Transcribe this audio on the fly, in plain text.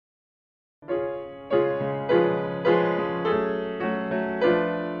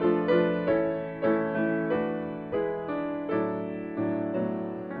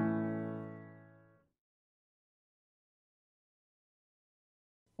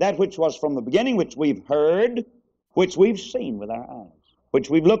that which was from the beginning, which we've heard, which we've seen with our eyes, which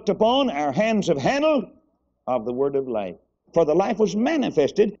we've looked upon, our hands have handled, of the word of life. For the life was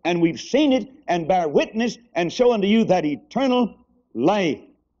manifested, and we've seen it, and bear witness, and show unto you that eternal life,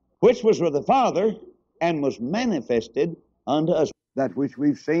 which was with the Father, and was manifested unto us. That which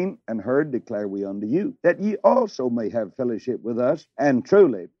we've seen and heard declare we unto you, that ye also may have fellowship with us. And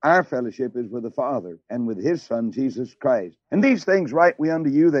truly, our fellowship is with the Father, and with his Son, Jesus Christ. And these things write we unto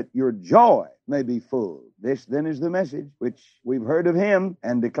you, that your joy may be full. This then is the message which we've heard of him,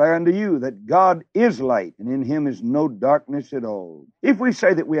 and declare unto you, that God is light, and in him is no darkness at all. If we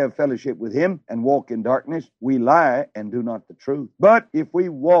say that we have fellowship with him, and walk in darkness, we lie, and do not the truth. But if we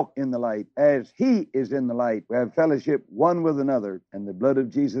walk in the light, as he is in the light, we have fellowship one with another, and the blood of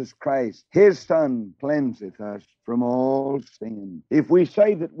Jesus Christ, his Son, cleanseth us from all sin. If we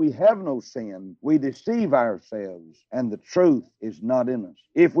say that we have no sin, we deceive ourselves, and the truth is not in us.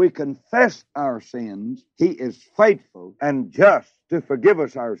 If we confess our sins, he is faithful and just to forgive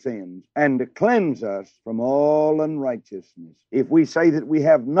us our sins and to cleanse us from all unrighteousness. If we say that we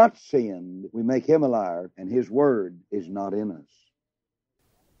have not sinned, we make him a liar, and his word is not in us.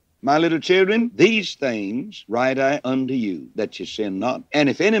 My little children, these things write I unto you, that ye sin not. And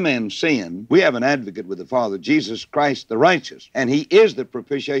if any man sin, we have an advocate with the Father, Jesus Christ the righteous. And he is the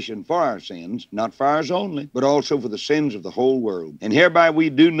propitiation for our sins, not for ours only, but also for the sins of the whole world. And hereby we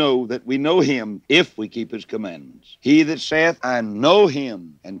do know that we know him, if we keep his commandments. He that saith, I know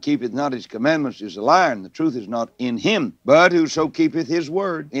him, and keepeth not his commandments, is a liar, and the truth is not in him. But whoso keepeth his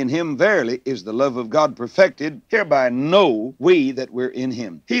word, in him verily is the love of God perfected. Hereby know we that we're in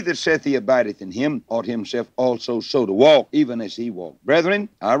him. He that saith he abideth in him ought himself also so to walk, even as he walked. Brethren,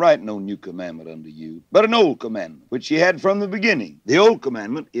 I write no new commandment unto you, but an old commandment, which ye had from the beginning. The old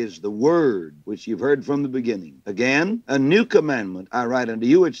commandment is the word, which you've heard from the beginning. Again, a new commandment I write unto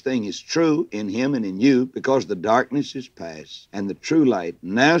you, which thing is true in him and in you, because the darkness is past, and the true light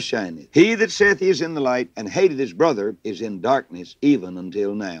now shineth. He that saith he is in the light, and hateth his brother, is in darkness even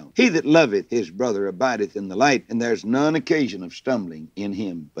until now. He that loveth his brother abideth in the light, and there's none occasion of stumbling in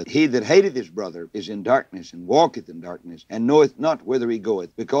him. But he that hateth his brother is in darkness, and walketh in darkness, and knoweth not whither he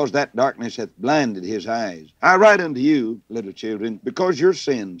goeth, because that darkness hath blinded his eyes. I write unto you, little children, because your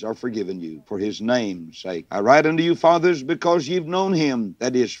sins are forgiven you, for his name's sake. I write unto you, fathers, because ye've known him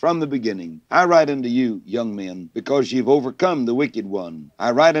that is from the beginning. I write unto you, young men, because ye've overcome the wicked one. I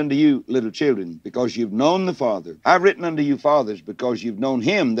write unto you, little children, because you've known the Father. I've written unto you, fathers, because you've known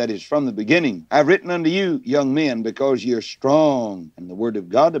him that is from the beginning. I've written unto you, young men, because ye are strong, and the word of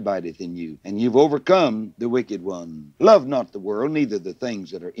God abideth in you, and you've overcome the wicked one. Love not the world, neither the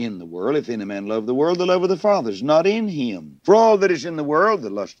things that are in the world. If any man love the world, the love of the Father is not in him. For all that is in the world, the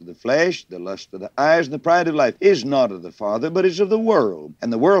lust of the flesh, the lust of the eyes, and the pride of life, is not of the Father, but is of the world.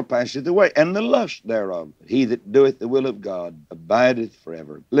 And the world passeth away, and the lust thereof. But he that doeth the will of God abideth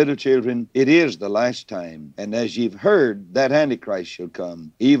forever. Little children, it is the last time, and as ye've heard, that Antichrist shall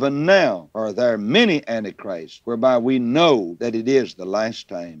come. Even now are there many Antichrists, whereby we know that it is the last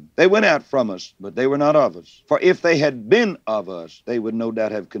time. They went out from us, but they were not of us. For if they had been of us, they would no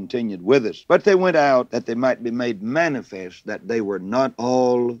doubt have continued with us. But they went out that they might be made manifest that they were not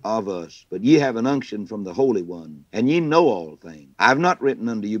all of us. But ye have an unction from the Holy One, and ye know all things. I've not written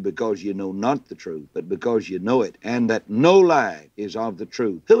unto you because ye know not the truth, but because ye know it, and that no lie is of the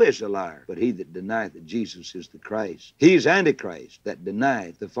truth. Who is a liar but he that denieth that Jesus is the Christ? He is Antichrist, that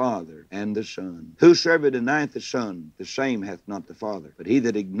denieth the Father and the Son. Whosoever denieth the Son, the same hath not the Father. But he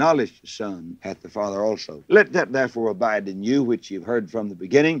that acknowledgeth the Son hath the Father also. Let that therefore abide in you which you've heard from the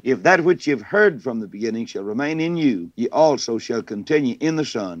beginning. If that which you've heard from the beginning shall remain in you, ye also shall continue in the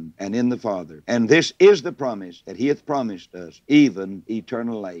Son and in the Father. And this is the promise that he hath promised us, even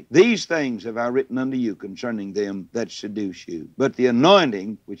eternal life. These things have I written unto you concerning them that seduce you. But the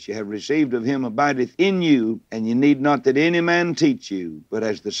anointing which ye have received of him abideth in you, and ye need not that any man teach you, but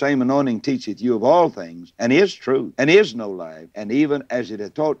as the same anointing teacheth you of all things, and is truth, and is no lie, and even as it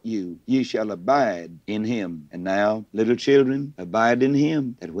hath taught you, ye shall abide in him. And now, little children, abide in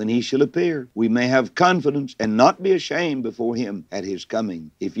him, that when he shall appear, we may have confidence, and not be ashamed before him at his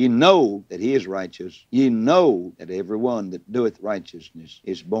coming. If ye know that he is righteous, ye know that every one that doeth righteousness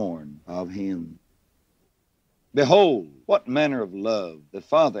is born of him. Behold, what manner of love the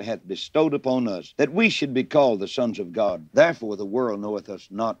Father hath bestowed upon us, that we should be called the sons of God. Therefore the world knoweth us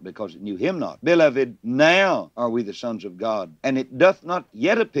not, because it knew him not. Beloved, now are we the sons of God, and it doth not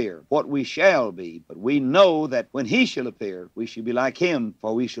yet appear what we shall be, but we know that when he shall appear, we shall be like him,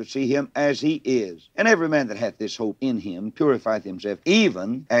 for we shall see him as he is. And every man that hath this hope in him purifieth himself,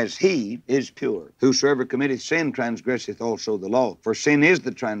 even as he is pure. Whosoever committeth sin transgresseth also the law, for sin is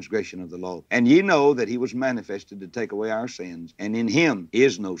the transgression of the law. And ye know that he was manifested to take away our sins, and in him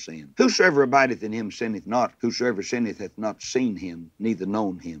is no sin. Whosoever abideth in him sinneth not. Whosoever sinneth hath not seen him, neither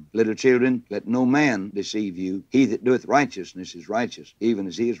known him. Little children, let no man deceive you. He that doeth righteousness is righteous, even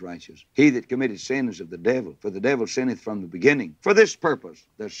as he is righteous. He that committeth sin is of the devil, for the devil sinneth from the beginning. For this purpose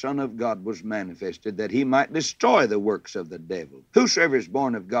the Son of God was manifested, that he might destroy the works of the devil. Whosoever is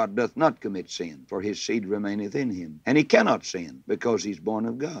born of God doth not commit sin, for his seed remaineth in him. And he cannot sin, because he is born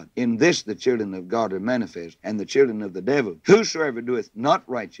of God. In this the children of God are manifest, and the children of the devil. Whosoever doeth not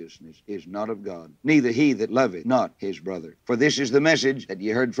righteousness is not of God, neither he that loveth not his brother. For this is the message that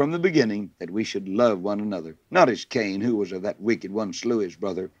ye heard from the beginning, that we should love one another. Not as Cain, who was of that wicked one, slew his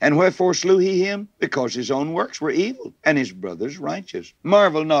brother. And wherefore slew he him? Because his own works were evil, and his brother's righteous.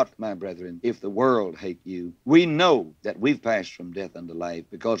 Marvel not, my brethren, if the world hate you. We know that we've passed from death unto life,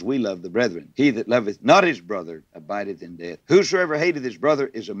 because we love the brethren. He that loveth not his brother abideth in death. Whosoever hateth his brother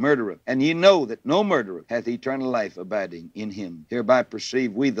is a murderer, and ye know that no murderer hath eternal life abiding in him. Hereby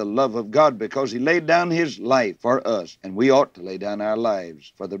perceive we the love of God, because he laid down his life for us, and we ought to lay down our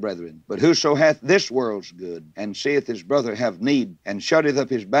lives for the brethren. But whoso hath this world's good, and seeth his brother have need, and shutteth up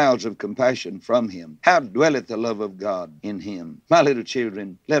his bowels of compassion from him, how dwelleth the love of God in him? My little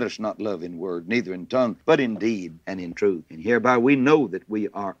children, let us not love in word, neither in tongue, but in deed and in truth. And hereby we know that we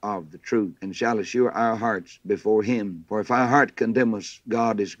are of the truth, and shall assure our hearts before him. For if our heart condemn us,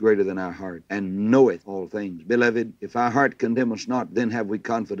 God is greater than our heart, and knoweth all things. Beloved, if our heart condemn us not, then have we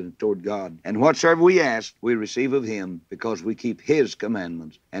confidence toward God. And whatsoever we ask, we receive of him, because we keep his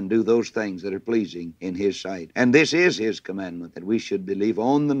commandments, and do those things that are pleasing in his sight. And this is his commandment, that we should believe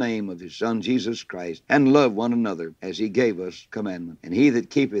on the name of his Son Jesus Christ, and love one another as he gave us commandment. And he that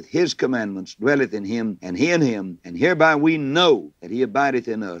keepeth his commandments dwelleth in him, and he in him. And hereby we know that he abideth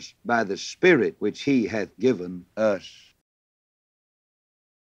in us, by the Spirit which he hath given us.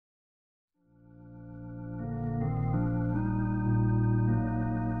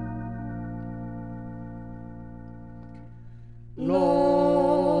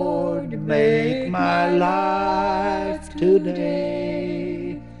 Lord, make my life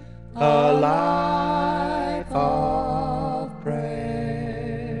today a life of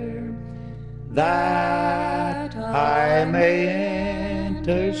prayer, that I may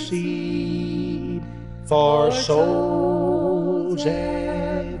intercede for souls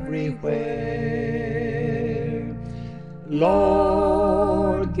everywhere.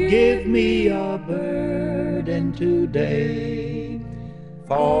 Lord, give me a burden today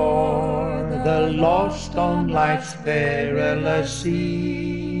for the lost on life's perilous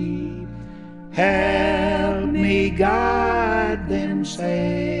sea. Help me guide them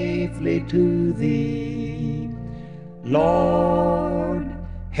safely to thee. Lord,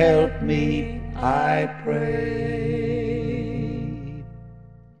 help me, I pray.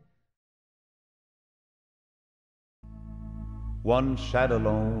 One sat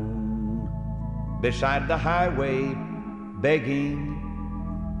alone beside the highway, begging.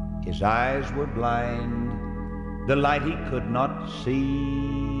 His eyes were blind, the light he could not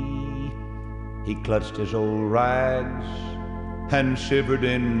see. He clutched his old rags and shivered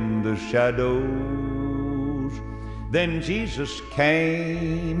in the shadows. Then Jesus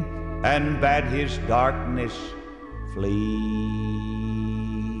came and bade his darkness flee.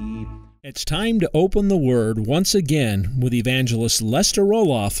 It's time to open the Word once again with evangelist Lester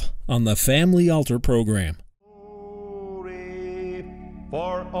Roloff on the Family Altar program. Glory,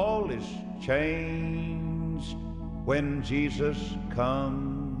 for all is changed when Jesus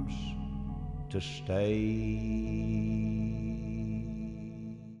comes to stay.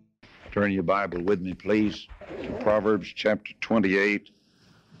 Turn your Bible with me, please, to Proverbs chapter 28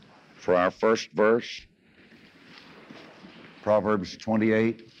 for our first verse. Proverbs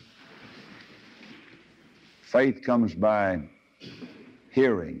 28. Faith comes by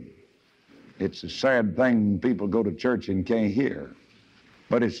hearing. It's a sad thing when people go to church and can't hear,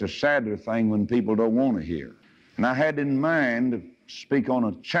 but it's a sadder thing when people don't want to hear. And I had in mind to speak on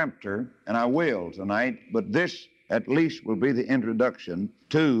a chapter, and I will tonight, but this at least will be the introduction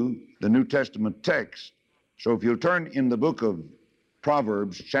to the New Testament text. So if you'll turn in the book of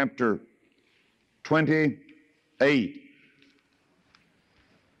Proverbs chapter 28.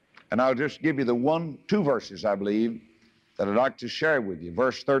 And I'll just give you the two verses, I believe, that I'd like to share with you.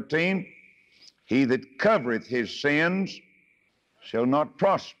 Verse 13, he that covereth his sins shall not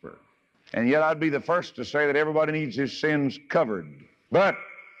prosper. And yet I'd be the first to say that everybody needs his sins covered. But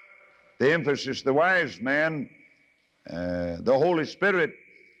the emphasis, the wise man, the Holy Spirit,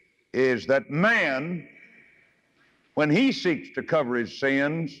 is that man, when he seeks to cover his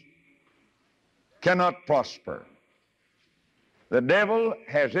sins, cannot prosper. The devil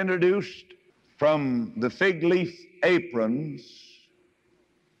has introduced from the fig leaf aprons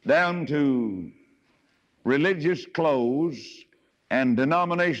down to religious clothes and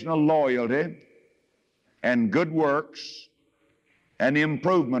denominational loyalty and good works and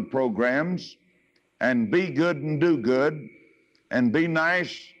improvement programs and be good and do good and be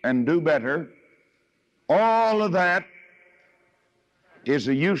nice and do better. All of that is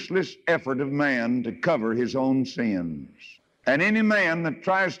a useless effort of man to cover his own sins. And any man that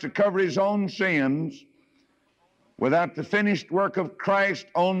tries to cover his own sins without the finished work of Christ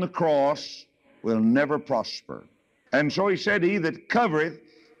on the cross will never prosper. And so he said, he that covereth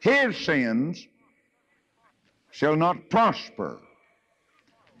his sins shall not prosper.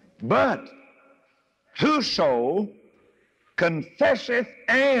 But whoso confesseth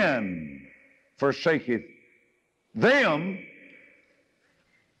and forsaketh them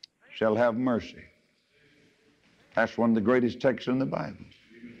shall have mercy. That's one of the greatest texts in the Bible.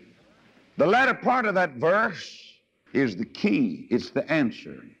 The latter part of that verse is the key. It's the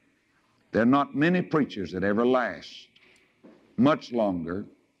answer. There are not many preachers that ever last much longer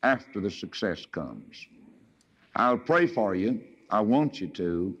after the success comes. I'll pray for you. I want you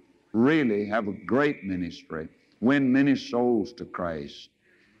to really have a great ministry, win many souls to Christ,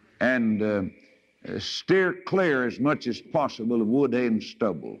 and steer clear as much as possible of wood, hay, and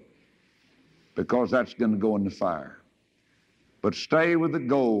stubble, because that's going to go in the fire. But stay with the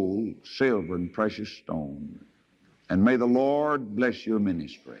gold, silver, and precious stone. And may the Lord bless your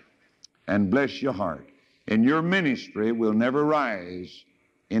ministry and bless your heart. And your ministry will never rise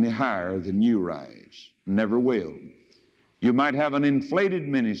any higher than you rise. Never will. You might have an inflated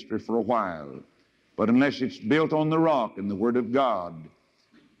ministry for a while, but unless it's built on the rock and the Word of God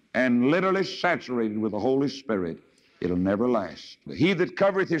and literally saturated with the Holy Spirit, it'll never last. He that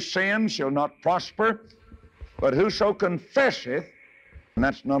covereth his sins shall not prosper, but whoso confesseth, and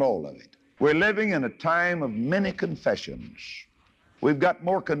that's not all of it. We're living in a time of many confessions. We've got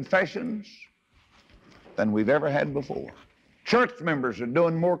more confessions than we've ever had before. Church members are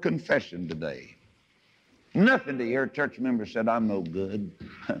doing more confession today. Nothing to hear church members said, I'm no good.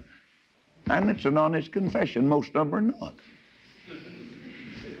 And it's an honest confession. Most of them are not.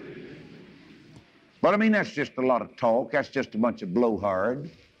 But I mean, that's just a lot of talk. That's just a bunch of blowhard.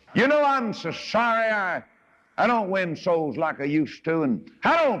 You know, I'm so sorry I don't win souls like I used to, and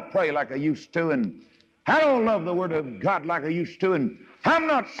I don't pray like I used to, and I don't love the Word of God like I used to, and I'm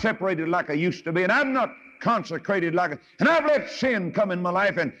not separated like I used to be, and I'm not consecrated like and I've let sin come in my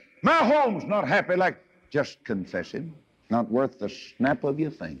life, and my home's not happy like. Just confessing, not worth the snap of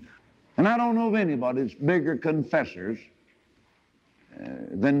your finger. And I don't know of anybody that's bigger confessors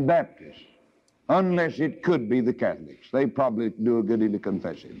than Baptists, unless it could be the Catholics. They probably do a good deal of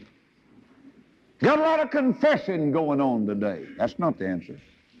confessing. Got a lot of confessing going on today. That's not the answer.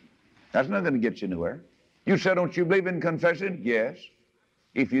 That's not going to get you anywhere. You said, don't you believe in confessing? Yes.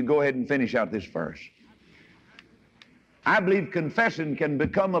 If you go ahead and finish out this verse. I believe confessing can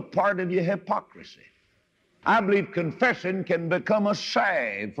become a part of your hypocrisy. I believe confessing can become a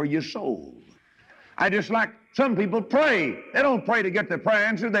salve for your soul. I just like some people pray. They don't pray to get their prayer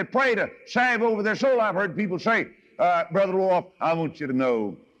answered. They pray to salve over their soul. I've heard people say, Brother Roloff, I want you to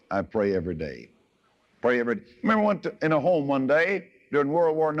know I pray every day. Pray every day. Remember I went in a home one day during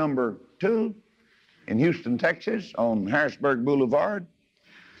World War II in Houston, Texas, on Harrisburg Boulevard.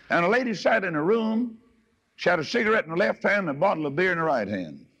 And a lady sat in a room. She had a cigarette in her left hand and a bottle of beer in her right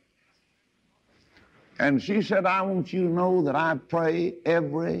hand. And she said, I want you to know that I pray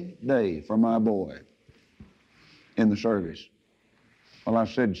every day for my boy in the service. Well, I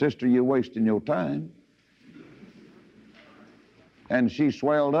said, sister, you're wasting your time. And she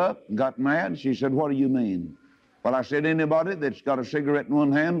swelled up, got mad. She said, what do you mean? Well, I said, anybody that's got a cigarette in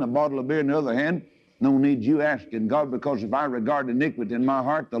one hand, a bottle of beer in the other hand, no need you asking God, because if I regard iniquity in my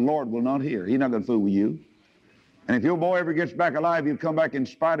heart, the Lord will not hear. He's not going to fool with you. And if your boy ever gets back alive, he'll come back in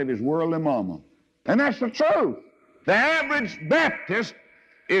spite of his worldly mama. And that's the truth. The average Baptist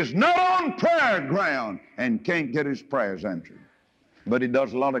is not on prayer ground and can't get his prayers answered. But he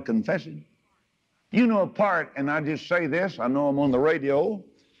does a lot of confessing. You know a part, and I just say this, I know I'm on the radio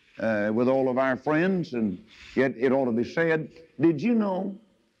with all of our friends, and yet it ought to be said. Did you know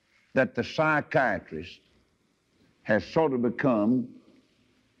that the psychiatrist has sort of become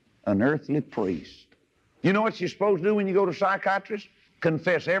an earthly priest. You know what you're supposed to do when you go to a psychiatrist?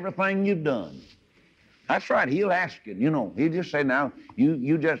 Confess everything you've done. That's right. He'll ask you. You know, he'll just say, now,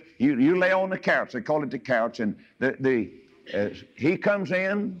 you lay on the couch. They call it the couch. And he comes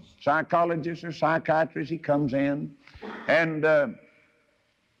in, psychologist or psychiatrist, he comes in, and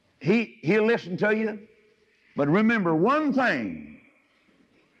he'll listen to you. But remember one thing,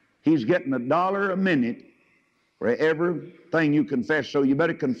 he's getting $1 a minute for everything you confess, so you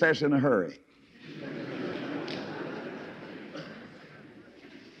better confess in a hurry.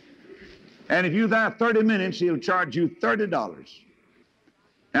 And if you're there 30 minutes, he'll charge you $30.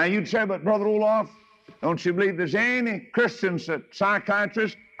 Now you'd say, but Brother Roloff, don't you believe there's any Christian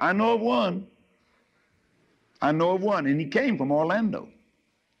psychiatrist? I know of one. I know of one, and he came from Orlando.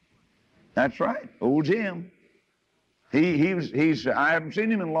 That's right, old Jim. I haven't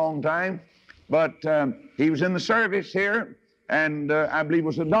seen him in a long time, but he was in the service here, and I believe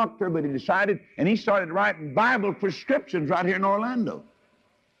was a doctor, but he decided, and he started writing Bible prescriptions right here in Orlando.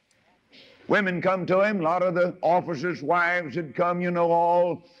 Women come to him, a lot of the officers' wives had come, you know,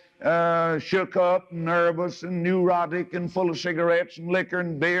 all shook up, nervous and neurotic and full of cigarettes and liquor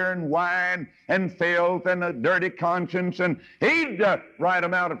and beer and wine and filth and a dirty conscience, and he'd write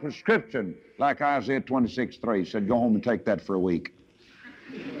them out a prescription like Isaiah 26:3 said, go home and take that for a week.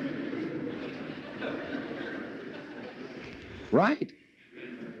 Right?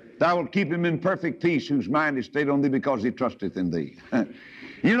 Thou wilt keep him in perfect peace whose mind is stayed on thee because he trusteth in thee.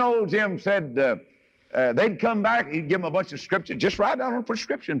 You know, Jim said they'd come back, he'd give them a bunch of scripture, just write down on a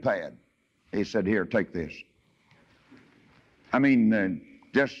prescription pad. He said, here, take this. I mean,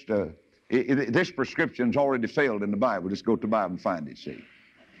 this prescription's already failed in the Bible. Just go to the Bible and find it, see.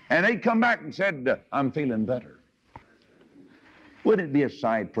 And they'd come back and said, I'm feeling better. Wouldn't it be a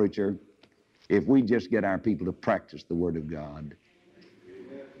sight, preacher, if we just get our people to practice the Word of God?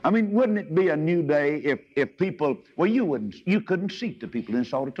 I mean, wouldn't it be a new day if people, well, you couldn't seat the people in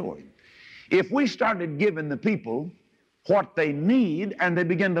this auditorium. If we started giving the people what they need and they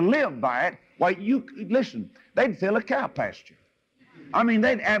begin to live by it, why, listen, they'd fill a cow pasture. I mean,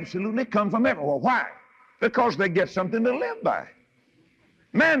 they'd absolutely come from everywhere. Why? Because they get something to live by.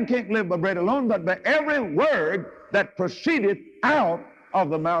 Man can't live by bread alone, but by every word that proceedeth out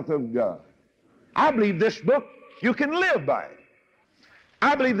of the mouth of God. I believe this book, you can live by it.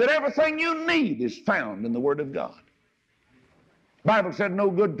 I believe that everything you need is found in the Word of God. The Bible said,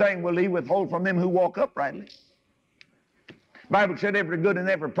 no good thing will he withhold from them who walk uprightly. The Bible said, every good and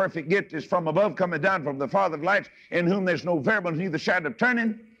every perfect gift is from above, coming down from the Father of lights, in whom there's no variable, neither shadow of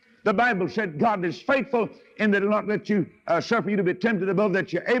turning. The Bible said, God is faithful in that he'll not let you suffer you to be tempted above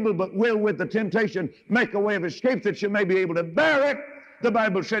that you're able, but will with the temptation make a way of escape that you may be able to bear it. The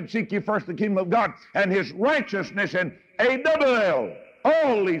Bible said, seek ye first the kingdom of God and his righteousness, and A-double-L.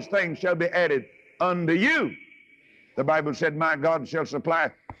 All these things shall be added unto you. The Bible said, my God shall supply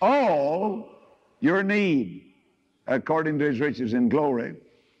all your need according to his riches in glory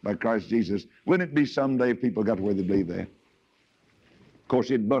by Christ Jesus. Wouldn't it be someday if people got to where they believe that? Of course,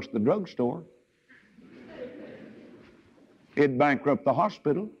 it'd bust the drugstore. It'd bankrupt the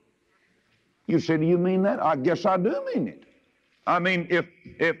hospital. You say, do you mean that? I guess I do mean it. I mean,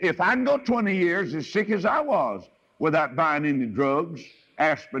 if I'd go 20 years as sick as I was, without buying any drugs,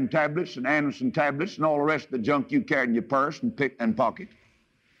 aspirin tablets and Anderson tablets and all the rest of the junk you carry in your purse and pocket.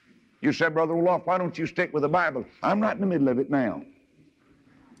 You said, Brother Roloff, why don't you stick with the Bible? I'm right in the middle of it now.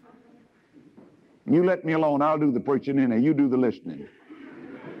 You let me alone, I'll do the preaching in there, you do the listening.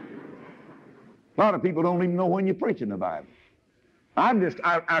 A lot of people don't even know when you're preaching the Bible.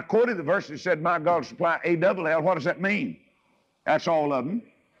 I quoted the verse that said, my God supply A-double-L. What does that mean? That's all of them.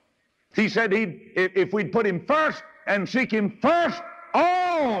 He said if we'd put him first and seek him first,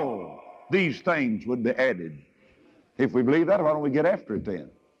 all these things would be added. If we believe that, why don't we get after it then?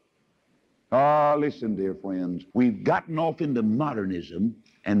 Listen, dear friends, we've gotten off into modernism,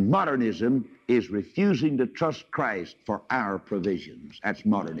 and modernism is refusing to trust Christ for our provisions. That's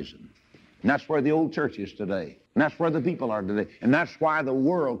modernism. And that's where the old church is today. And that's where the people are today. And that's why the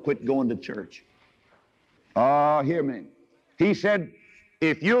world quit going to church. Hear me. He said,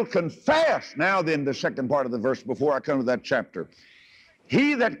 if you'll confess, now then the second part of the verse before I come to that chapter,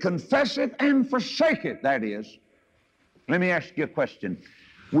 he that confesseth and forsaketh, that is, let me ask you a question.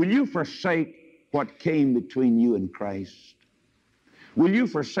 Will you forsake what came between you and Christ? Will you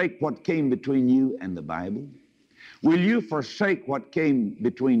forsake what came between you and the Bible? Will you forsake what came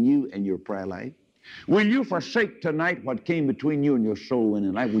between you and your prayer life? Will you forsake tonight what came between you and your soul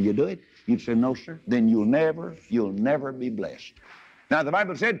winning life? Will you do it? You'd say, no, sir. Then you'll never be blessed. Now the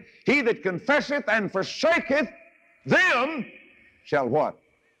Bible said, he that confesseth and forsaketh them shall what?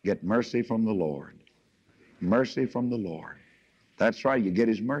 Get mercy from the Lord. Mercy from the Lord. That's right, you get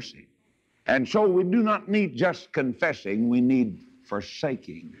his mercy. And so we do not need just confessing, we need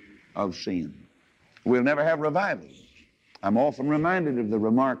forsaking of sin. We'll never have revival. I'm often reminded of the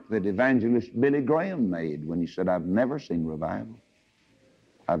remark that evangelist Billy Graham made when he said, I've never seen revival.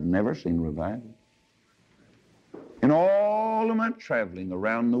 I've never seen revival. In all of my traveling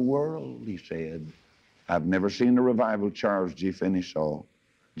around the world, he said, I've never seen the revival Charles G. Finney saw,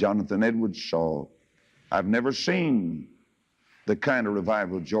 Jonathan Edwards saw. I've never seen the kind of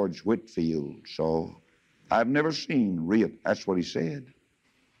revival George Whitefield saw. I've never seen real. That's what he said.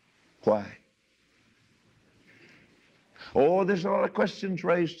 Why? Oh, there's a lot of questions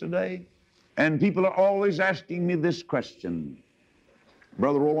raised today, and people are always asking me this question.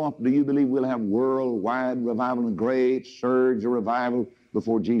 Brother Roloff, do you believe we'll have worldwide revival, a great surge of revival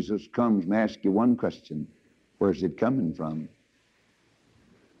before Jesus comes? May I ask you one question. Where's it coming from?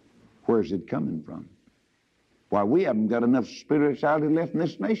 Where's it coming from? Why, we haven't got enough spirituality left in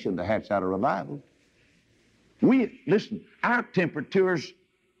this nation to hatch out a revival. Listen, our temperature's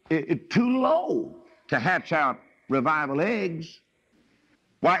too low to hatch out revival eggs.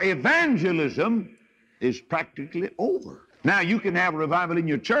 Why, evangelism is practically over. Now, you can have a revival in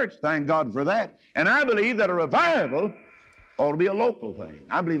your church, thank God for that. And I believe that a revival ought to be a local thing.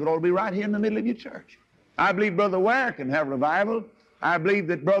 I believe it ought to be right here in the middle of your church. I believe Brother Ware can have revival. I believe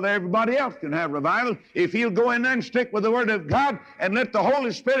that Brother everybody else can have revival if he'll go in there and stick with the Word of God and let the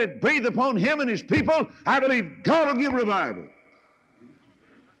Holy Spirit breathe upon him and his people. I believe God will give revival.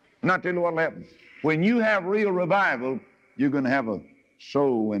 Not tell you what will happen. When you have real revival, you're going to have a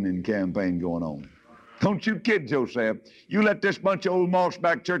soul-winning campaign going on. Don't you kid yourself. You let this bunch of old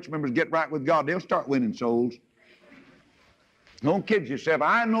moss-back church members get right with God, they'll start winning souls. Don't kid yourself.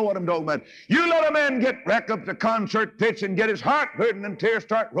 I know what I'm talking about. You let a man get back up the concert pitch and get his heart hurting and tears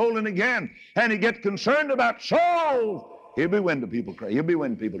start rolling again, and he gets concerned about souls, he'll be winning people to Christ. He'll be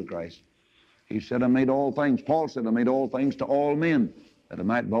winning people to Christ. He said, I made all things. Paul said, I made all things to all men, that I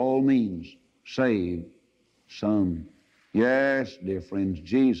might by all means save some. Yes, dear friends,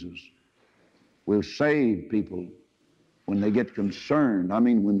 Jesus will save people when they get concerned. I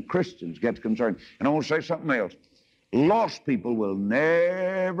mean, when Christians get concerned. And I want to say something else. Lost people will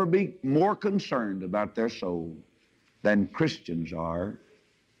never be more concerned about their soul than Christians are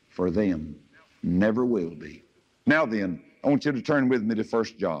for them. Never will be. Now then, I want you to turn with me to 1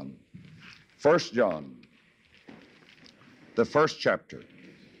 John. 1 John, the first chapter.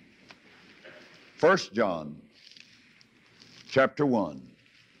 1 John, chapter 1.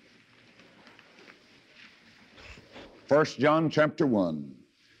 1 John, chapter 1.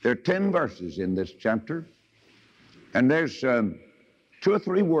 There are 10 verses in this chapter. And there's 2 or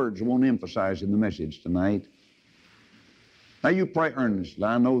 3 words I want to emphasize in the message tonight. Now you pray earnestly.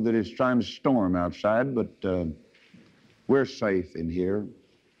 I know that it's trying to storm outside, but we're safe in here.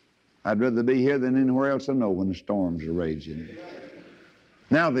 I'd rather be here than anywhere else I know when the storms are raging.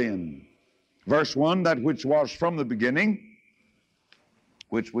 Now then, verse 1, that which was from the beginning,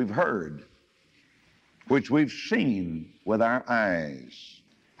 which we've heard, which we've seen with our eyes,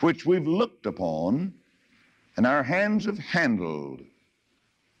 which we've looked upon, and our hands have handled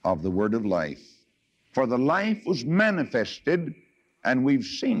of the word of life. For the life was manifested, and we've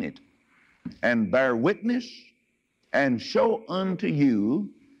seen it, and bear witness, and show unto you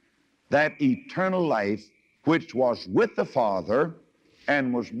that eternal life which was with the Father,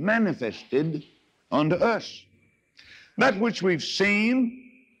 and was manifested unto us. That which we've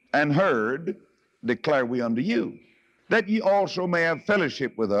seen and heard declare we unto you, that ye also may have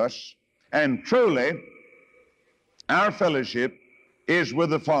fellowship with us. And truly, our fellowship is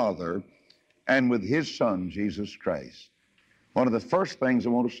with the Father and with His Son, Jesus Christ. One of the first things I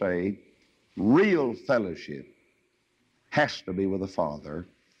want to say, real fellowship has to be with the Father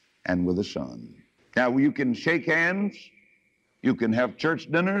and with the Son. Now, you can shake hands, you can have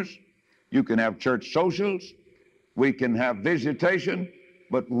church dinners, you can have church socials, we can have visitation,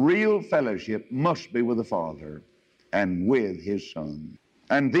 but real fellowship must be with the Father and with His Son.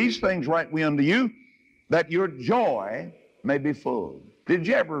 And these things write we unto you, that your joy may be full. Did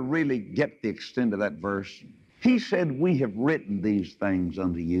you ever really get the extent of that verse? He said, we have written these things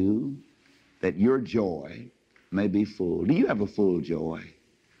unto you, that your joy may be full. Do you have a full joy?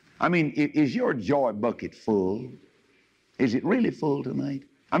 I mean, is your joy bucket full? Is it really full tonight?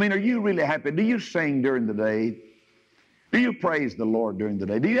 I mean, are you really happy? Do you sing during the day? Do you praise the Lord during the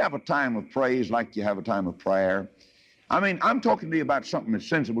day? Do you have a time of praise like you have a time of prayer? I mean, I'm talking to you about something that's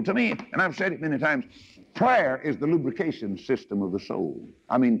sensible. To me, and I've said it many times, Prayer is the lubrication system of the soul.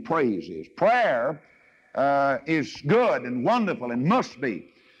 I mean, praise is. Prayer is good and wonderful and must be.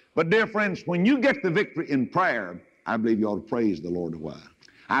 But dear friends, when you get the victory in prayer, I believe you ought to praise the Lord a while.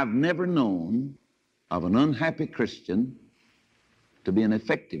 I've never known of an unhappy Christian to be an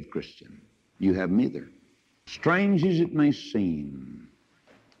effective Christian. You haven't either. Strange as it may seem,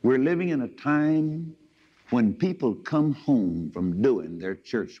 we're living in a time when people come home from doing their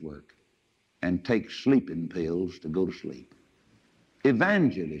church work and take sleeping pills to go to sleep.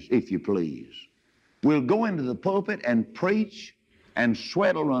 Evangelists, if you please, will go into the pulpit and preach, and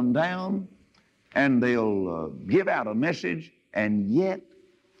sweat will run down, and they'll give out a message, and yet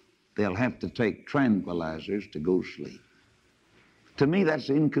they'll have to take tranquilizers to go to sleep. To me, that's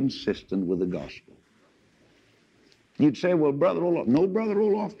inconsistent with the gospel. You'd say, well, Brother Roloff, no Brother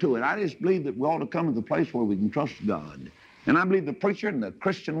Roloff to it. I just believe that we ought to come to the place where we can trust God. And I believe the preacher and the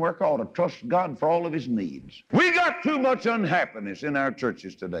Christian worker ought to trust God for all of his needs. We got too much unhappiness in our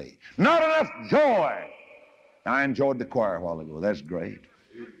churches today. Not enough joy. I enjoyed the choir a while ago. That's great.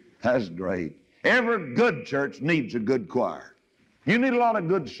 That's great. Every good church needs a good choir. You need a lot of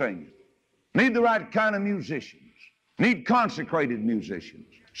good singing. Need the right kind of musicians. Need consecrated musicians.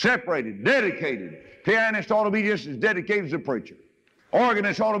 Separated, dedicated. Pianist ought to be just as dedicated as the preacher.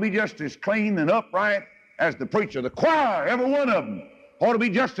 Organist ought to be just as clean and upright as the preacher. The choir, every one of them, ought to be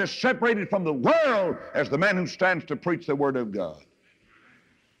just as separated from the world as the man who stands to preach the Word of God.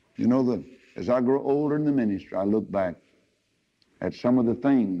 You know, as I grow older in the ministry, I look back at some of the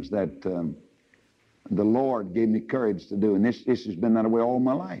things that the Lord gave me courage to do, and this has been that way all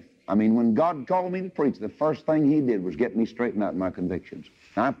my life. I mean, when God called me to preach, the first thing He did was get me straightened out in my convictions.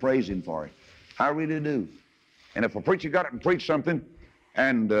 And I praise Him for it. I really do. And if a preacher got up and preached something,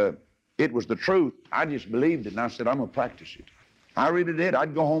 and it was the truth, I just believed it, and I said, I'm going to practice it. I really did.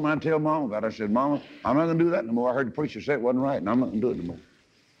 I'd go home and I'd tell Mama about it. I said, Mama, I'm not going to do that no more. I heard the preacher say it wasn't right, and I'm not going to do it no more.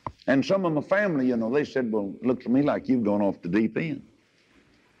 And some of my family, you know, they said, well, it looks to me like you've gone off the deep end.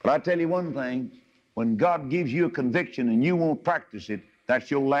 But I tell you one thing, when God gives you a conviction and you won't practice it,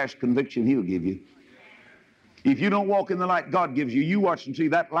 that's your last conviction He'll give you. If you don't walk in the light God gives you, you watch and see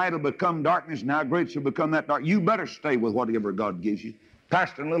that light will become darkness, and how great shall become that dark. You better stay with whatever God gives you.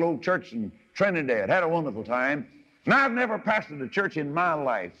 Pastored a little old church in Trinidad, had a wonderful time. And I've never pastored a church in my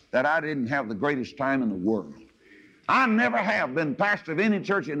life that I didn't have the greatest time in the world. I never have been pastor of any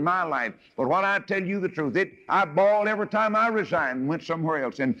church in my life, but what I tell you the truth, I bawled every time I resigned and went somewhere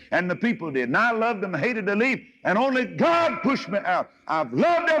else, and the people did. And I loved them, hated to leave, and only God pushed me out. I've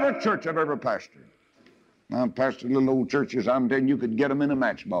loved every church I've ever pastored. I've pastored little old churches, I'm telling you, could get them in a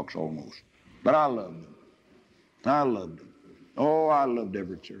matchbox almost. But I loved them. I loved them. Oh, I loved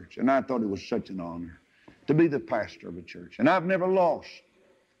every church, and I thought it was such an honor to be the pastor of a church. And I've never lost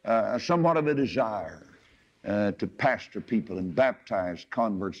somewhat of a desire to pastor people and baptize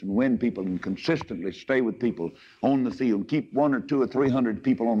converts and win people and consistently stay with people on the field, keep 100 or 200 or 300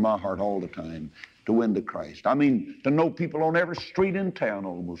 people on my heart all the time to win to Christ. I mean, to know people on every street in town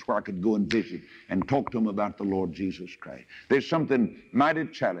almost where I could go and visit and talk to them about the Lord Jesus Christ. There's something mighty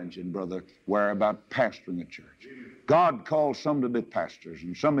challenging, brother, about pastoring a church. God calls some to be pastors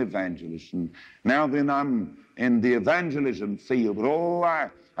and some evangelists, and now then I'm in the evangelism field, but oh,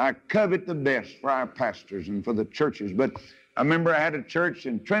 I covet the best for our pastors and for the churches. But I remember I had a church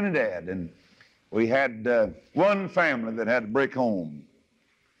in Trinidad, and we had one family that had a brick home.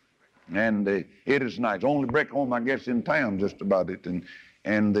 And it is nice. Only brick home, I guess, in town, just about it.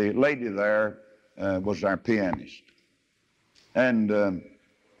 And the lady there was our pianist. And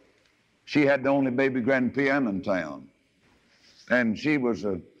she had the only baby grand piano in town. And she was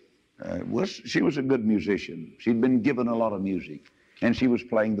a good musician. She'd been given a lot of music. And she was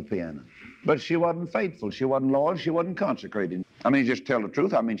playing the piano. But she wasn't faithful. She wasn't loyal. She wasn't consecrated. I mean, just tell the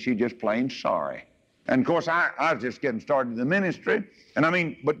truth. I mean, she just plain sorry. And, of course, I was just getting started in the ministry. And, I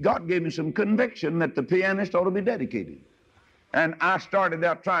mean, but God gave me some conviction that the pianist ought to be dedicated. And I started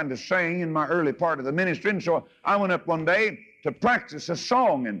out trying to sing in my early part of the ministry. And so I went up one day to practice a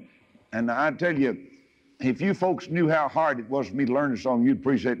song. And I tell you, if you folks knew how hard it was for me to learn a song, you'd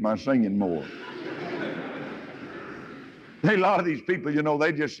appreciate my singing more. A lot of these people, you know,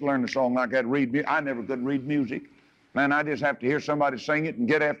 they just learn the song like that, I never could read music. Man, I just have to hear somebody sing it and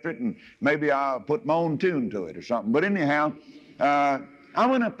get after it, and maybe I'll put my own tune to it or something. But anyhow, I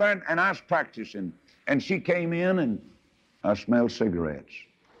went up there and I was practicing, and she came in and I smelled cigarettes.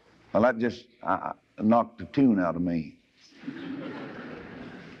 Well, that just knocked the tune out of me.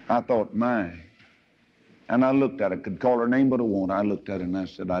 I thought, my. And I looked at her, could call her name but I won't. I looked at her and I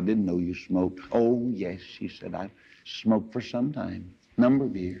said, I didn't know you smoked. Oh, yes, she said, I've smoked for some time, number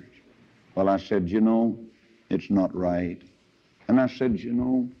of years. Well, I said, you know, it's not right. And I said, you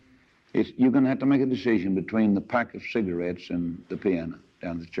know, you're going to have to make a decision between the pack of cigarettes and the piano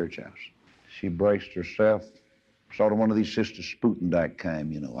down at the church house. She braced herself, sort of one of these Sister Sputendike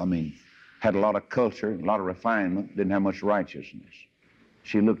kind, you know. I mean, had a lot of culture, a lot of refinement, didn't have much righteousness.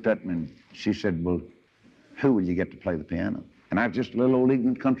 She looked at me and she said, well, who will you get to play the piano? And I was just a little old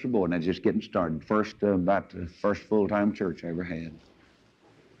ignorant country boy, and I was just getting started. About the first full-time church I ever had.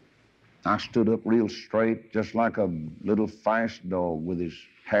 I stood up real straight, just like a little fast dog with his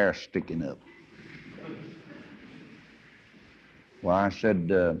hair sticking up. Well, I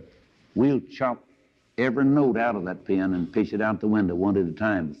said, we'll chop every note out of that piano and pitch it out the window one at a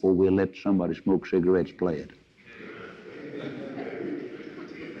time before we'll let somebody smoke cigarettes play it.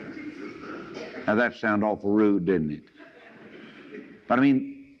 Now, that sounded awful rude, didn't it? But, I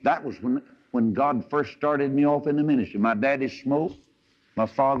mean, that was when God first started me off in the ministry. My daddy smoked. My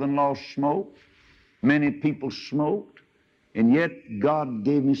father-in-law smoked. Many people smoked. And yet, God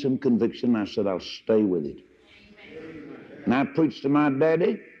gave me some conviction. I said, I'll stay with it. And I preached to my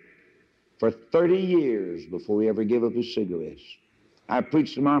daddy for 30 years before he ever gave up his cigarettes. I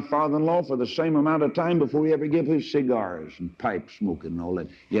preached to my father-in-law for the same amount of time before he ever gave his cigars and pipe smoking and all that.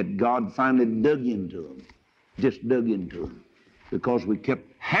 Yet God finally dug into him, just dug into him, because we kept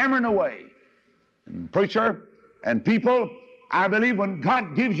hammering away. And preacher and people, I believe when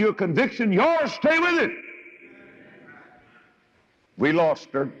God gives you a conviction, yours, stay with it. We lost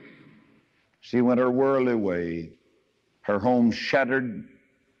her. She went her worldly way. Her home shattered,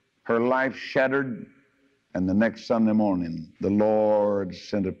 her life shattered. And the next Sunday morning, the Lord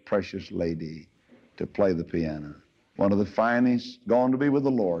sent a precious lady to play the piano. One of the finest, gone to be with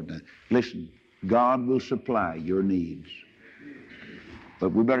the Lord. Now, listen, God will supply your needs.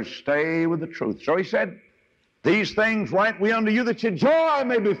 But we better stay with the truth. So he said, these things write we unto you that your joy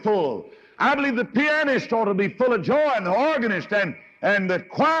may be full. I believe the pianist ought to be full of joy, and the organist and the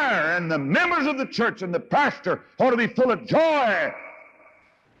choir and the members of the church and the pastor ought to be full of joy.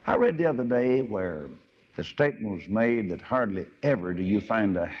 I read the other day where the statement was made that hardly ever do you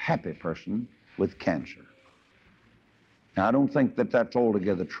find a happy person with cancer. Now, I don't think that that's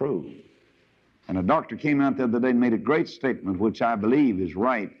altogether true. And a doctor came out the other day and made a great statement, which I believe is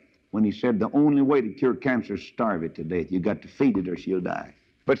right, when he said the only way to cure cancer is starve it to death. You got to feed it or she'll die.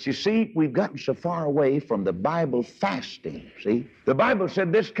 But you see, we've gotten so far away from the Bible fasting, see? The Bible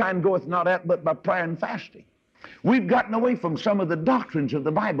said this kind goeth not out but by prayer and fasting. We've gotten away from some of the doctrines of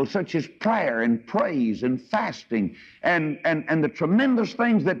the Bible, such as prayer and praise and fasting and the tremendous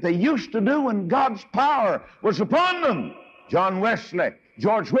things that they used to do when God's power was upon them. John Wesley,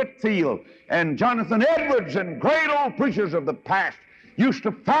 George Whitefield, and Jonathan Edwards, and great old preachers of the past used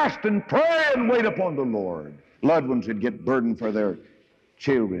to fast and pray and wait upon the Lord. Loved ones would get burdened for their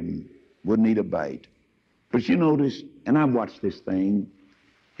children, wouldn't eat a bite. But you notice, and I've watched this thing,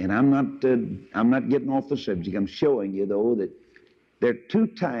 and I'm not getting off the subject. I'm showing you, though, that there are two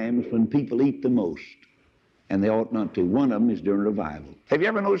times when people eat the most, and they ought not to. One of them is during revival. Have you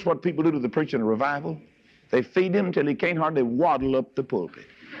ever noticed what people do to the preacher in a revival? They feed him until he can't hardly waddle up the pulpit.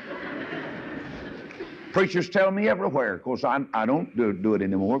 Preachers tell me everywhere. Of course, I don't do it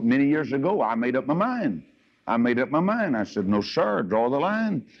anymore. Many years ago, I made up my mind. I said, no, sir, draw the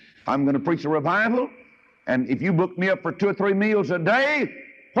line. I'm going to preach a revival, and if you book me up for 2 or 3 meals a day,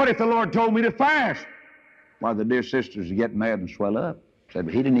 what if the Lord told me to fast? Why, the dear sisters would get mad and swell up. Said,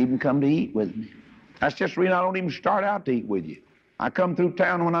 but he didn't even come to eat with me. That's just the reason I don't even start out to eat with you. I come through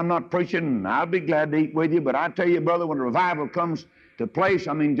town when I'm not preaching, and I'll be glad to eat with you, but I tell you, brother, when a revival comes to place,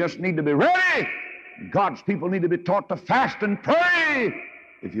 just need to be ready. God's people need to be taught to fast and pray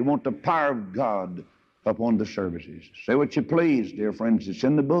if you want the power of God upon the services. Say what you please, dear friends, it's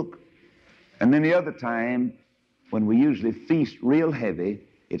in the book. And then the other time, when we usually feast real heavy,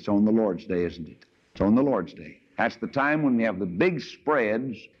 it's on the Lord's Day, isn't it? It's on the Lord's Day. That's the time when we have the big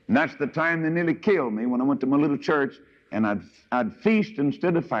spreads, and that's the time they nearly killed me when I went to my little church, and I'd feast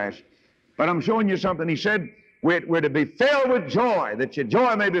instead of fast. But I'm showing you something. He said, we're to be filled with joy, that your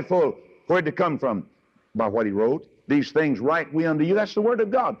joy may be full. Where'd it come from? By what he wrote. These things write we unto you. That's the Word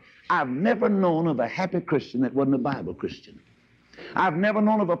of God. I've never known of a happy Christian that wasn't a Bible Christian. I've never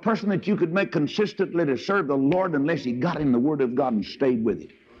known of a person that you could make consistently to serve the Lord unless he got in the Word of God and stayed with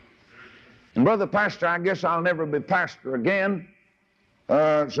it. And Brother Pastor, I guess I'll never be pastor again,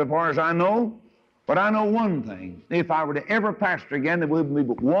 so far as I know. But I know one thing. If I were to ever pastor again, there would be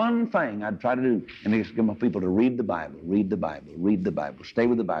but one thing I'd try to do, and it's get my people to read the Bible, read the Bible, read the Bible, stay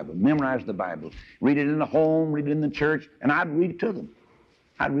with the Bible, memorize the Bible, read it in the home, read it in the church, and I'd read it to them.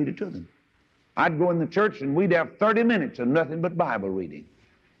 I'd read it to them. I'd go in the church, and we'd have 30 minutes of nothing but Bible reading.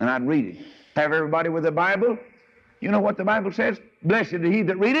 and I'd read it. Have everybody with the Bible? You know what the Bible says? Blessed is he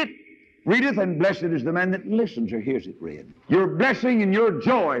that readeth, and blessed is the man that listens or hears it read. Your blessing and your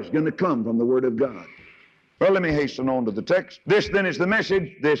joy is going to come from the Word of God. Well, let me hasten on to the text. This then is the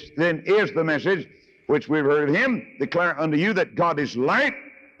message which we've heard of him, declare unto you that God is light.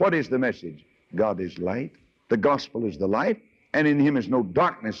 What is the message? God is light. The gospel is the light, and in him is no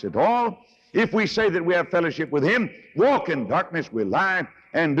darkness at all. If we say that we have fellowship with him, walk in darkness, we lie,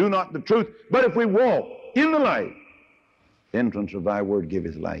 and do not the truth. But if we walk in the light, the entrance of thy word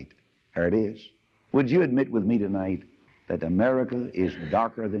giveth light. There it is. Would you admit with me tonight that America is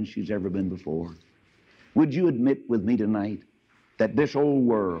darker than she's ever been before? Would you admit with me tonight that this old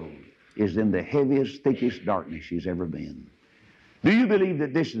world is in the heaviest, thickest darkness she's ever been? Do you believe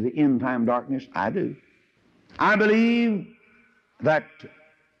that this is the end-time darkness? I do. I believe that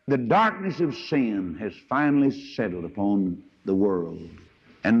the darkness of sin has finally settled upon the world,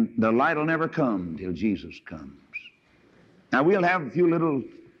 and the light will never come till Jesus comes. Now, we'll have a few little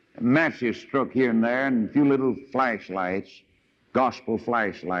matches struck here and there, and a few little flashlights, gospel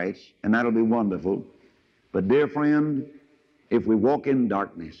flashlights, and that'll be wonderful. But, dear friend, if we walk in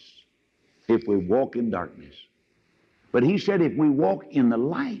darkness, but he said if we walk in the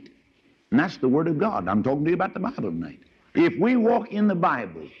light, and that's the Word of God. I'm talking to you about the Bible tonight. If we walk in the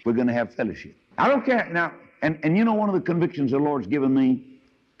Bible, we're going to have fellowship. I don't care. Now, and you know one of the convictions the Lord's given me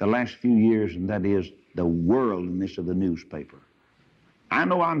the last few years, and that is the worldliness of the newspaper. I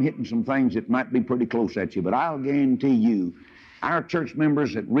know I'm hitting some things that might be pretty close at you, but I'll guarantee you, our church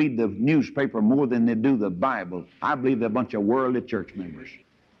members that read the newspaper more than they do the Bible, I believe they're a bunch of worldly church members.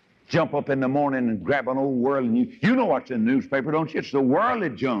 Jump up in the morning and grab an old worldly news. You know what's in the newspaper, don't you? It's the worldly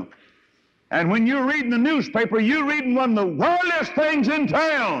junk. And when you're reading the newspaper, you're reading one of the worldliest things in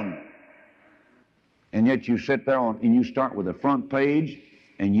town. And yet you sit there and you start with the front page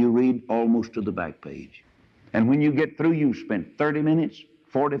and you read almost to the back page. And when you get through, you've spent 30 minutes,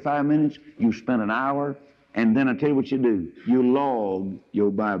 45 minutes, you've spent an hour, and then I tell you what you do. You log your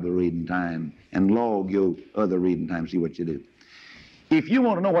Bible reading time and log your other reading time, see what you do. If you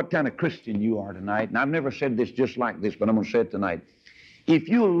want to know what kind of Christian you are tonight, and I've never said this just like this, but I'm going to say it tonight. If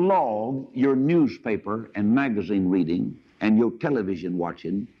you log your newspaper and magazine reading and your television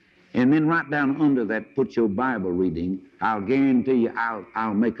watching, and then right down under that put your Bible reading, I'll guarantee you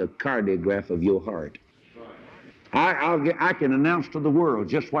I'll make a cardiograph of your heart. I can announce to the world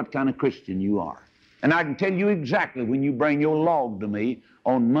just what kind of Christian you are. And I can tell you exactly when you bring your log to me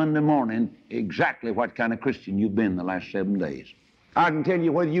on Monday morning exactly what kind of Christian you've been the last 7 days. I can tell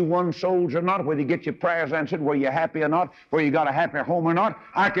you whether you won souls or not, whether you get your prayers answered, whether you're happy or not, whether you got a happy home or not.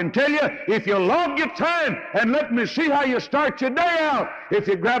 I can tell you if you log your time and let me see how you start your day out. If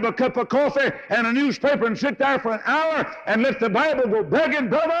you grab a cup of coffee and a newspaper and sit there for an hour and let the Bible go begging,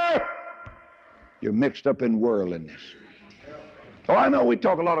 brother, you're mixed up in worldliness. Oh, I know we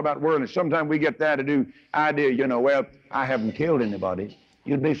talk a lot about worldliness. Sometimes we get the idea, you know, well, I haven't killed anybody.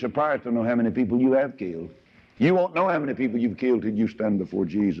 You'd be surprised to know how many people you have killed. You won't know how many people you've killed till you stand before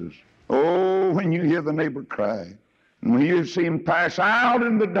Jesus. Oh, when you hear the neighbor cry, and when you see him pass out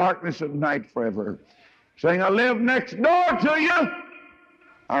in the darkness of night forever, saying, I live next door to you.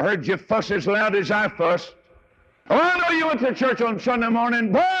 I heard you fuss as loud as I fuss. Oh, I know you went to church on Sunday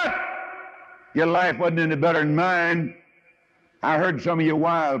morning, but your life wasn't any better than mine. I heard some of your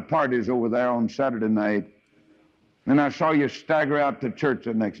wild parties over there on Saturday night, and I saw you stagger out to church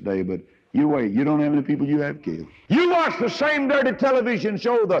the next day, but you wait, you don't know how many people you have killed. You watch the same dirty television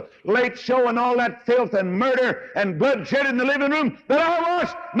show, the Late Show, and all that filth and murder and bloodshed in the living room that I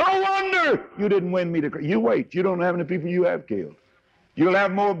watched. No wonder you didn't win me to. You wait, you don't know how many people you have killed. You'll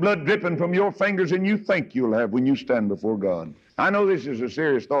have more blood dripping from your fingers than you think you'll have when you stand before God. I know this is a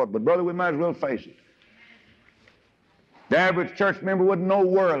serious thought, but brother, we might as well face it. The average church member wouldn't know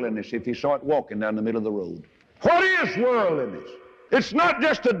worldliness if he saw it walking down the middle of the road. What is worldliness? It's not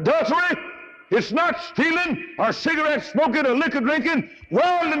just adultery. It's not stealing or cigarette smoking or liquor drinking.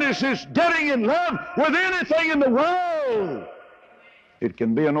 Worldliness is getting in love with anything in the world. It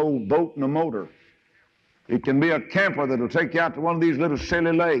can be an old boat and a motor. It can be a camper that'll take you out to one of these little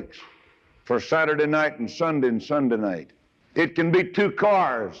silly lakes for Saturday night and Sunday night. It can be 2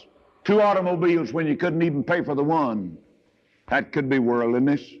 cars, 2 automobiles when you couldn't even pay for the one. That could be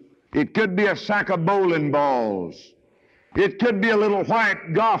worldliness. It could be a sack of bowling balls. It could be a little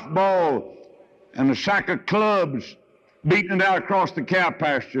white golf ball and a sack of clubs beating it out across the cow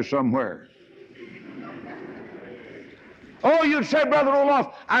pasture somewhere. Oh, you'd say, Brother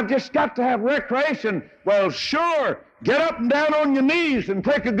Roloff, I've just got to have recreation. Well, sure. Get up and down on your knees and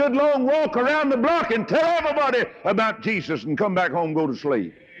take a good long walk around the block and tell everybody about Jesus and come back home and go to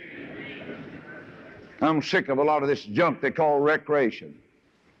sleep. I'm sick of a lot of this junk they call recreation.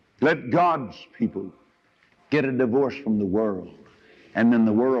 Let God's people get a divorce from the world, and then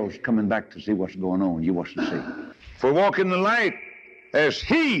the world's coming back to see what's going on. You watch and see. If we walk in the light as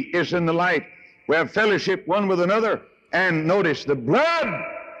He is in the light, we have fellowship one with another. And notice, the blood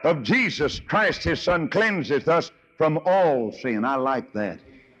of Jesus Christ, His Son, cleanseth us from all sin. I like that.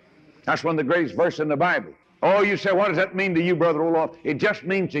 That's one of the greatest verses in the Bible. Oh, you say, what does that mean to you, Brother Roloff? It just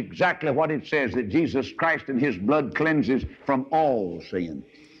means exactly what it says, that Jesus Christ and His blood cleanses from all sin.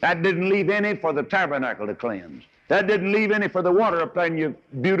 That didn't leave any for the tabernacle to cleanse. That didn't leave any for the water up in your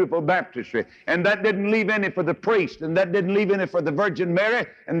beautiful baptistry. And that didn't leave any for the priest. And that didn't leave any for the Virgin Mary.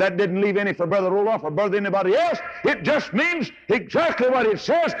 And that didn't leave any for Brother Roloff or Brother anybody else. It just means exactly what it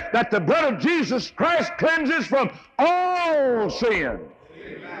says, that the blood of Jesus Christ cleanses from all sin.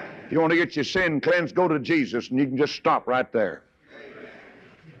 Amen. If you want to get your sin cleansed, go to Jesus, and you can just stop right there. Amen.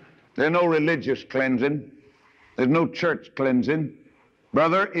 There's no religious cleansing. There's no church cleansing.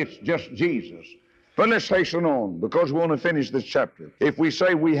 Brother, it's just Jesus. But let's hasten on, because we want to finish this chapter. If we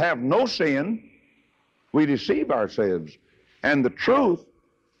say we have no sin, we deceive ourselves, and the truth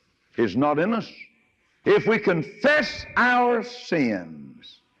is not in us. If we confess our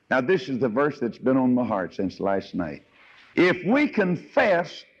sins, now this is the verse that's been on my heart since last night. If we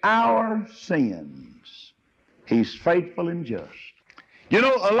confess our sins, He's faithful and just. You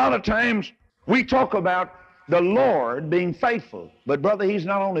know, a lot of times we talk about the Lord being faithful, but brother, He's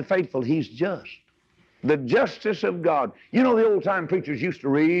not only faithful, He's just. The justice of God. You know, the old-time preachers used to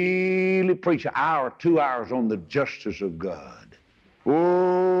really preach an hour, 2 hours on the justice of God.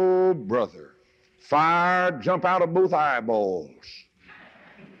 Oh, brother, fire jump out of both eyeballs.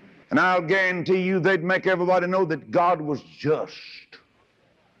 And I'll guarantee you they'd make everybody know that God was just,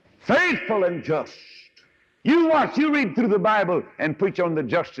 faithful and just. You watch, you read through the Bible and preach on the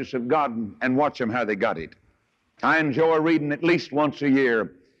justice of God and watch them how they got it. I enjoy reading at least once a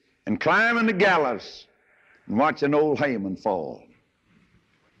year and climbing the gallows and watching old Haman fall.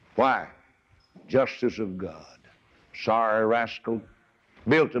 Why? Justice of God. Sorry rascal.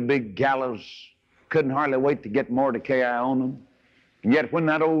 Built a big gallows. Couldn't hardly wait to get Mordecai on him. And yet when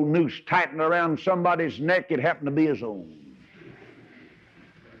that old noose tightened around somebody's neck, it happened to be his own.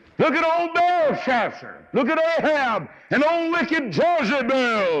 Look at old Belshazzar. Look at Ahab and old wicked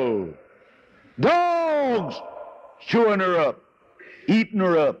Jezebel. Dogs chewing her up, eating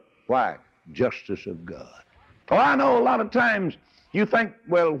her up. Why? Justice of God. Oh, I know a lot of times you think,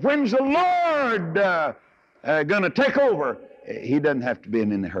 well, when's the Lord going to take over? He doesn't have to be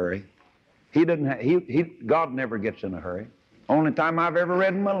in any hurry. God never gets in a hurry. Only time I've ever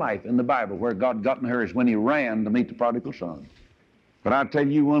read in my life in the Bible where God got in a hurry is when He ran to meet the prodigal son. But I'll tell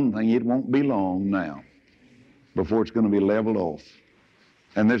you one thing, it won't be long now before it's going to be leveled off.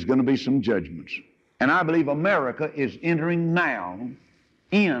 And there's going to be some judgments. And I believe America is entering now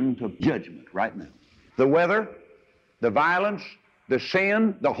into judgment right now. The weather, the violence, the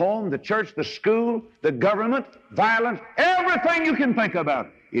sin, the home, the church, the school, the government, violence, everything you can think about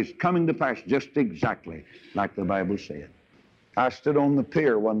is coming to pass just exactly like the Bible said. I stood on the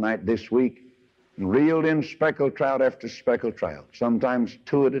pier one night this week and reeled in speckled trout after speckled trout, sometimes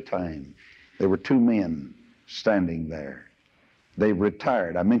two at a time. There were two men standing there. They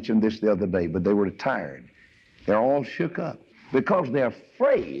retired. I mentioned this the other day, but they were retired. They're all shook up because they're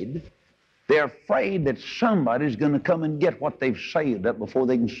afraid. They're afraid that somebody's going to come and get what they've saved up before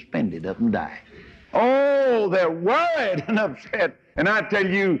they can spend it up and die. Oh, they're worried and upset. And I tell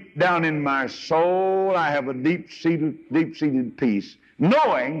you, down in my soul, I have a deep-seated peace,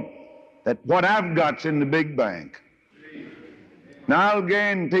 knowing that what I've got's in the big bank. Now, I'll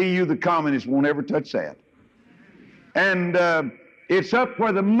guarantee you the communists won't ever touch that. And it's up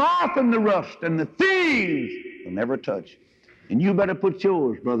where the moth and the rust and the thieves will never touch. And you better put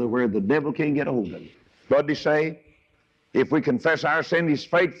yours, brother, where the devil can't get a hold of it. What did He say? If we confess our sin, He's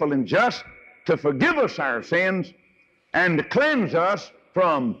faithful and just to forgive us our sins and to cleanse us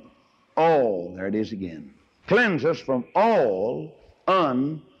from all, there it is again, cleanse us from all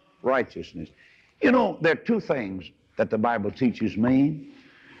unrighteousness. You know, there are two things that the Bible teaches me.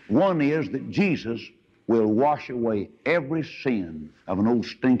 One is that Jesus will wash away every sin of an old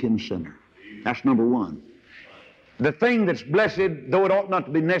stinking sinner. That's number one. The thing that's blessed, though it ought not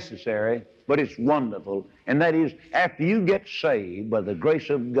to be necessary, but it's wonderful, and that is after you get saved by the grace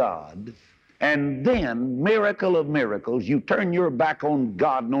of God, and then, miracle of miracles, you turn your back on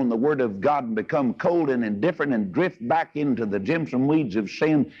God and on the Word of God and become cold and indifferent and drift back into the jimson weeds of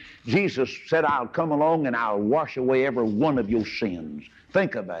sin. Jesus said, I'll come along and I'll wash away every one of your sins.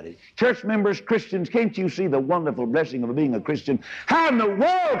 Think about it. Church members, Christians, can't you see the wonderful blessing of being a Christian? How in the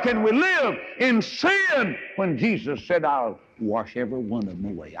world can we live in sin when Jesus said, I'll wash every one of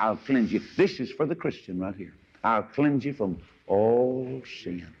them away. I'll cleanse you. This is for the Christian right here. I'll cleanse you from all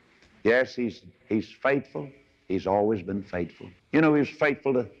sin. Yes, he's faithful. He's always been faithful. You know, he was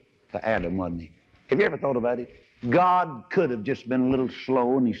faithful to Adam, wasn't he? Have you ever thought about it? God could have just been a little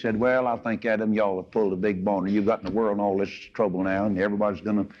slow, and he said, well, I think, Adam, y'all have pulled a big boner. You've got in the world and all this trouble now, and everybody's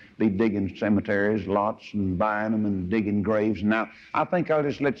going to be digging cemeteries, lots, and buying them and digging graves. Now, I think I'll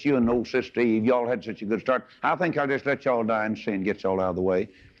just let you and old Sister Eve, y'all had such a good start. I think I'll just let y'all die in sin, get y'all out of the way,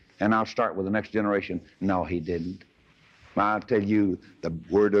 and I'll start with the next generation. No, he didn't. I tell you, the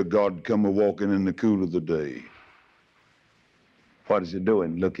Word of God come a-walking in the cool of the day. What is he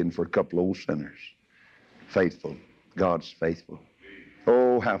doing? Looking for a couple old sinners. Faithful. God's faithful.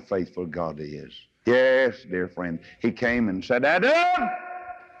 Oh, how faithful God is. Yes, dear friend. He came and said, Adam,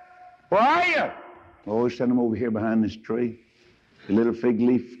 where are you? Oh, he sent him over here behind this tree. The little fig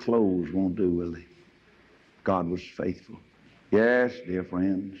leaf clothes won't do, will they? God was faithful. Yes, dear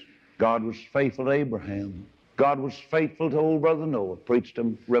friends. God was faithful to Abraham. God was faithful to old brother Noah. Preached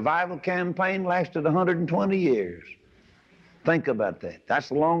a revival campaign, lasted 120 years. Think about that. That's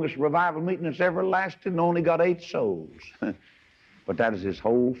the longest revival meeting that's ever lasted, and only got 8 souls. But that is his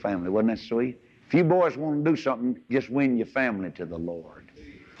whole family. Wasn't that sweet? If you boys want to do something, just win your family to the Lord.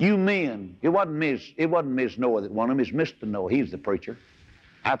 You men, it wasn't Miss Noah that won him, it's Mr. Noah. He's the preacher.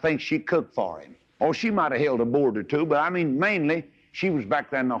 I think she cooked for him. Oh, she might have held a board or two, but I mean, mainly, she was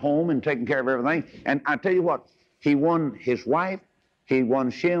back there in the home and taking care of everything. And I tell you what, he won his wife, he won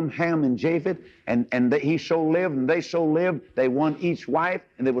Shem, Ham, and Japheth, and he so lived, and they so lived. They won each wife,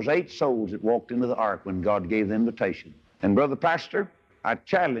 and there was 8 souls that walked into the ark when God gave the invitation. And Brother Pastor, I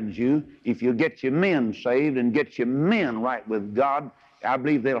challenge you, if you get your men saved and get your men right with God, I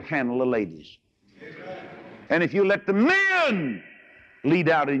believe they'll handle the ladies. Amen. And if you let the men lead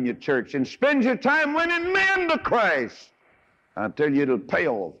out in your church and spend your time winning men to Christ, I tell you, it'll pay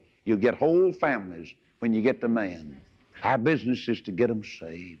off. You'll get whole families when you get the man. Our business is to get them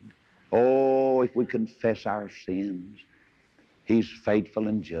saved. Oh, if we confess our sins, he's faithful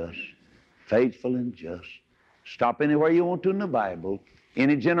and just. Faithful and just. Stop anywhere you want to in the Bible.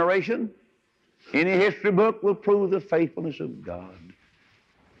 Any generation, any history book will prove the faithfulness of God.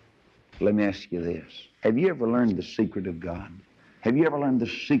 Let me ask you this. Have you ever learned the secret of God? Have you ever learned the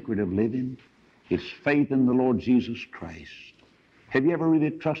secret of living? It's faith in the Lord Jesus Christ. Have you ever really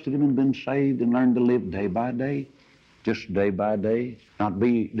trusted him and been saved and learned to live day by day? Just day by day, not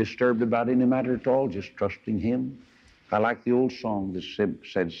be disturbed about any matter at all, just trusting him. I like the old song that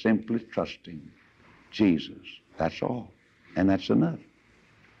said, simply trusting Jesus. That's all. And that's enough.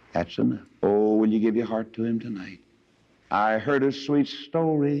 That's enough. Oh, will you give your heart to him tonight? I heard a sweet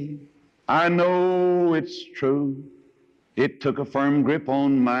story. I know it's true. It took a firm grip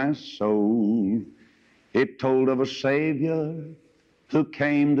on my soul. It told of a Savior who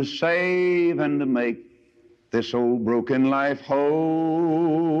came to save and to make this old broken life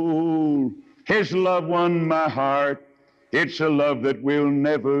whole. His love won my heart. It's a love that will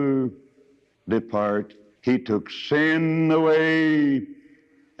never depart. He took sin away,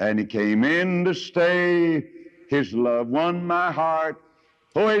 and he came in to stay. His love won my heart.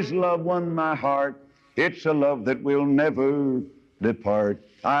 Oh, his love won my heart. It's a love that will never depart.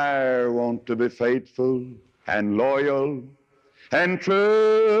 I want to be faithful and loyal and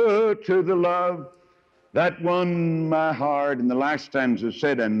true to the love that won my heart. And the last stanza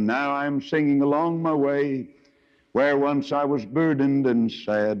said, and now I'm singing along my way, where once I was burdened and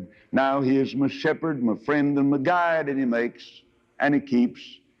sad. Now he is my shepherd, my friend, and my guide, and he makes, and he keeps,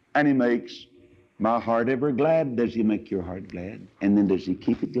 and he makes my heart ever glad. Does he make your heart glad? And then does he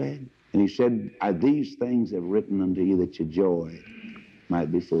keep it glad? And he said, these things have written unto you that your joy might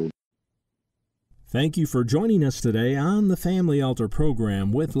be full. Thank you for joining us today on the Family Altar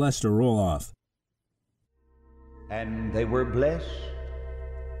program with Lester Roloff. And they were blessed.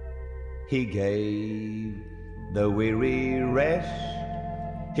 He gave the weary rest.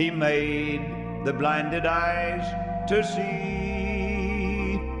 He made the blinded eyes to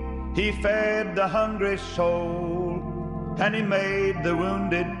see. He fed the hungry soul, and he made the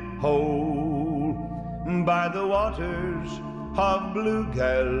wounded whole by the waters of blue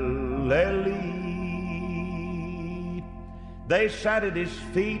Galilee. They sat at his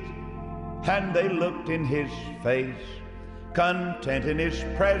feet, and they looked in his face, content in his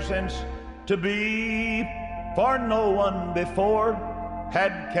presence to be, for no one before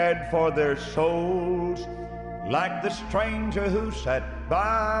had cared for their souls like the stranger who sat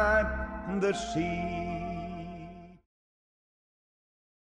by the sea.